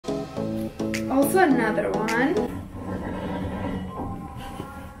also another one.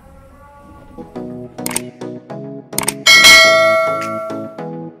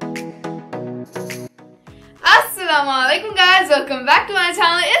 Assalamualaikum guys, welcome back to my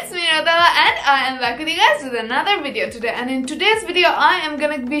channel. It's me Rodela and I am back with you guys with another video today. And in today's video I am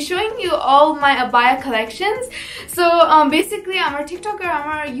gonna be showing you all my abaya collections. So basically আমার TikTok আর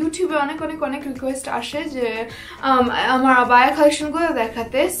আমার YouTube এ অনেক request আসে যে আমার abaya collection গুলো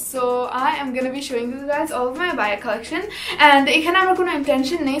দেখাতে. So I am gonna be showing you guys all of my abaya collection. And এখানে আমার কোনো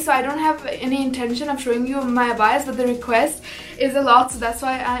intention নেই, so I don't have any intention of showing you my abayas, but the request is a lot, so that's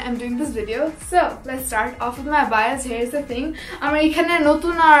why I am doing this video. So let's start off with my abayas. Here's the thing, আমার এখানে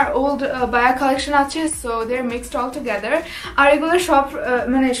নতুন আর old abaya collection আছে, so they're mixed all together. আর এগুলো সব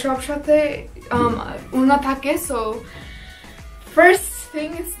মানে সব সাথে উন্না থাকে. So first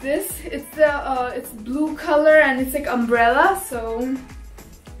thing is this. It's blue color and it's like umbrella. So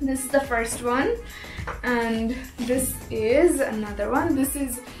this is the first one, and this is another one. This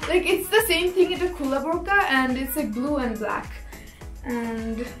is like, it's the same thing, it's a kula burka and it's like blue and black.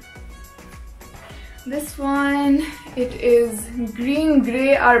 And this one, it is green,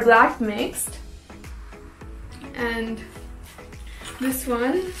 grey or black mixed. And this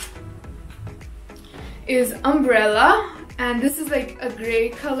one is umbrella, and this is like a grey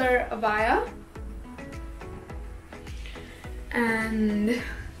color abaya. And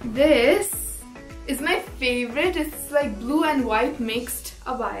this is my favorite. It's like blue and white mixed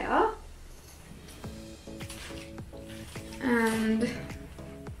abaya. And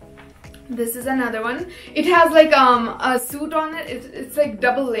this is another one. It has like a suit on it. It's like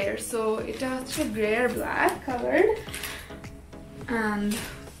double layer, so it has a gray or black colored. And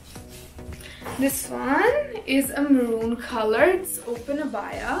this one is a maroon color. It's open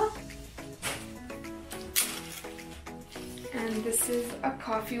abaya. And this is a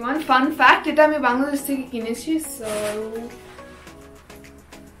coffee one. Fun fact, এটা আমি বাংলাদেশ থেকে কিনেছি. So,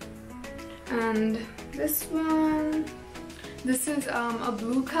 and this one, this is a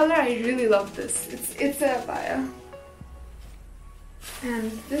blue color. I really love this. It's a abaya. And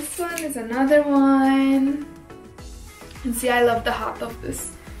this one is another one. And see, I love the hat of this.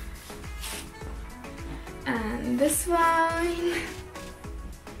 And this one,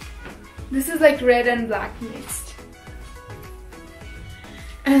 this is like red and black mixed.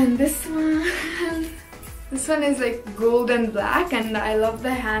 And this one is like gold and black, and I love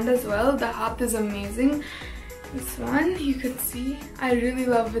the hand as well. The hat is amazing. This one, you could see, I really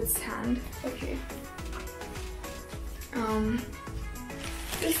love its hand. Okay.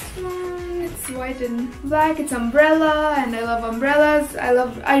 This one, it's white and black. It's umbrella, and I love umbrellas.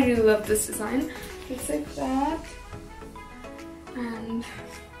 I really love this design. It's like that.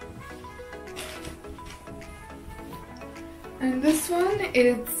 And this one,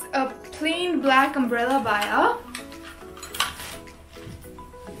 it's a plain black umbrella abaya.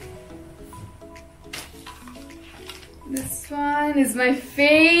 This one is my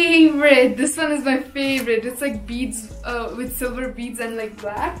favorite. This one is my favorite. It's like beads with silver beads and like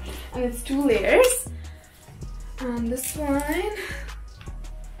black, and it's 2 layers. And this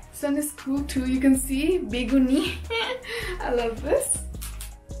one is cool too. You can see beguni. I love this.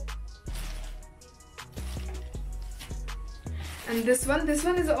 And this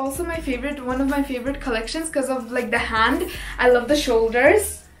one is also my favorite, one of my favorite collections because of like the hand. I love the shoulders.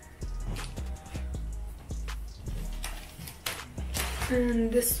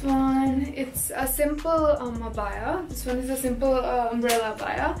 And this one, it's a simple abaya. This one is a simple umbrella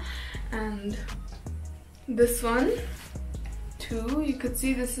abaya. And this one too, you could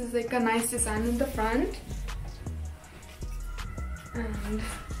see this is like a nice design in the front. And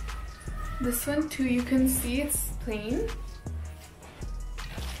this one too, you can see it's plain.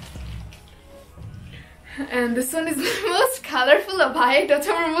 And this one is the most colorful abaya. It's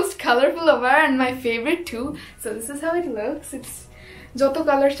our most colorful abaya and my favorite too. So this is how it looks. It's joto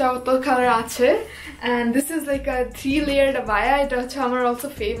color chao to color ache. And this is like a 3-layered abaya. It our also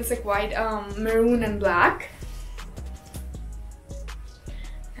favorite. It's like white, maroon and black.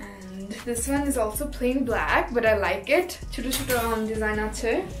 And this one is also plain black, but I like it. Choto choto design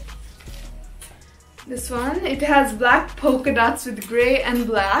ache. This one, it has black polka dots with grey and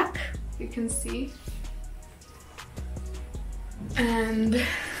black. You can see. And I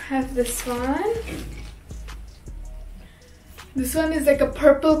have this one. This one is like a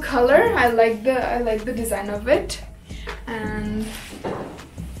purple color. I like the design of it. And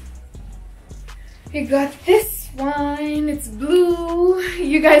we got this one. It's blue.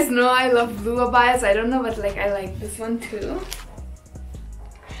 You guys know I love blue abayas. I don't know, but like I like this one too.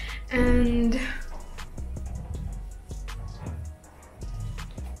 And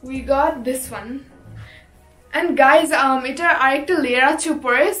we got this one. And guys, etar arekta layer ache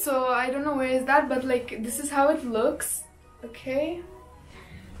upore, so I don't know where is that, but like this is how it looks. Okay,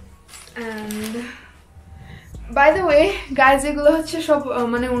 and by the way guys, egulo hocche shob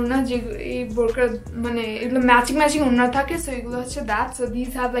mane unna je ei burqa mane egulo matching unna thake, so egulo hocche that. So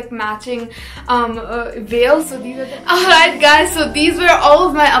these have like matching veils. So these are alright guys, so these were all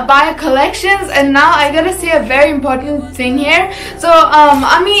of my abaya collections, and now I gotta say a very important thing here. So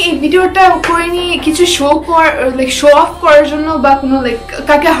ami ei video ta korini kichu show off korar jonno ba kono like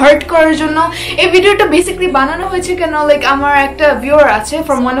kake hurt korar jonno. Ei video ta basically banano hoyeche keno like amar ekta viewer ache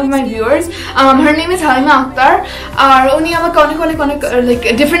from one of my viewers, her name is Halima Akhtar, আর উনি আমাকে অনেক like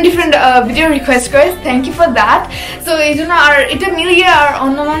different video request করে, thank you for that. So এইজন্য আর এটা মিলিয়ে আর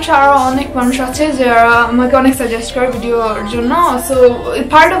অন্য মানুষ আরো অনেক মানুষ আছে যারা আমাকে অনেক সাজেস্ট করে ভিডিওর জন্য. So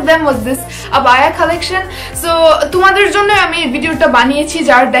part of them was this abaya collection. So তোমাদের জন্য আমি এই ভিডিওটা বানিয়েছি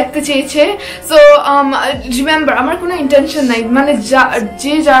যারা দেখতে চেয়েছে. So remember আমার কোনো ইন্টেনশন নাই, মানে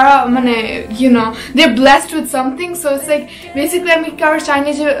যে যারা মানে you know they're blessed with something, so it's like basically আমি কারো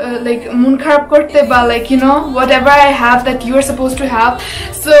চাইনি যে like মন খারাপ করতে বা like you know whatever I have that you are supposed to have.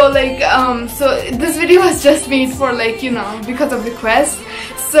 So like so this video was just made for like you know because of request.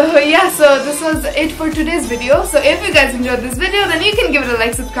 So yeah, so this was it for today's video. So if you guys enjoyed this video, then you can give it a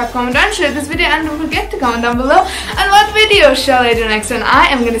like, subscribe, comment and share this video, and don't forget to comment down below and what video shall I do next, and I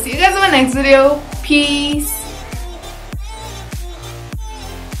am gonna see you guys in my next video. Peace.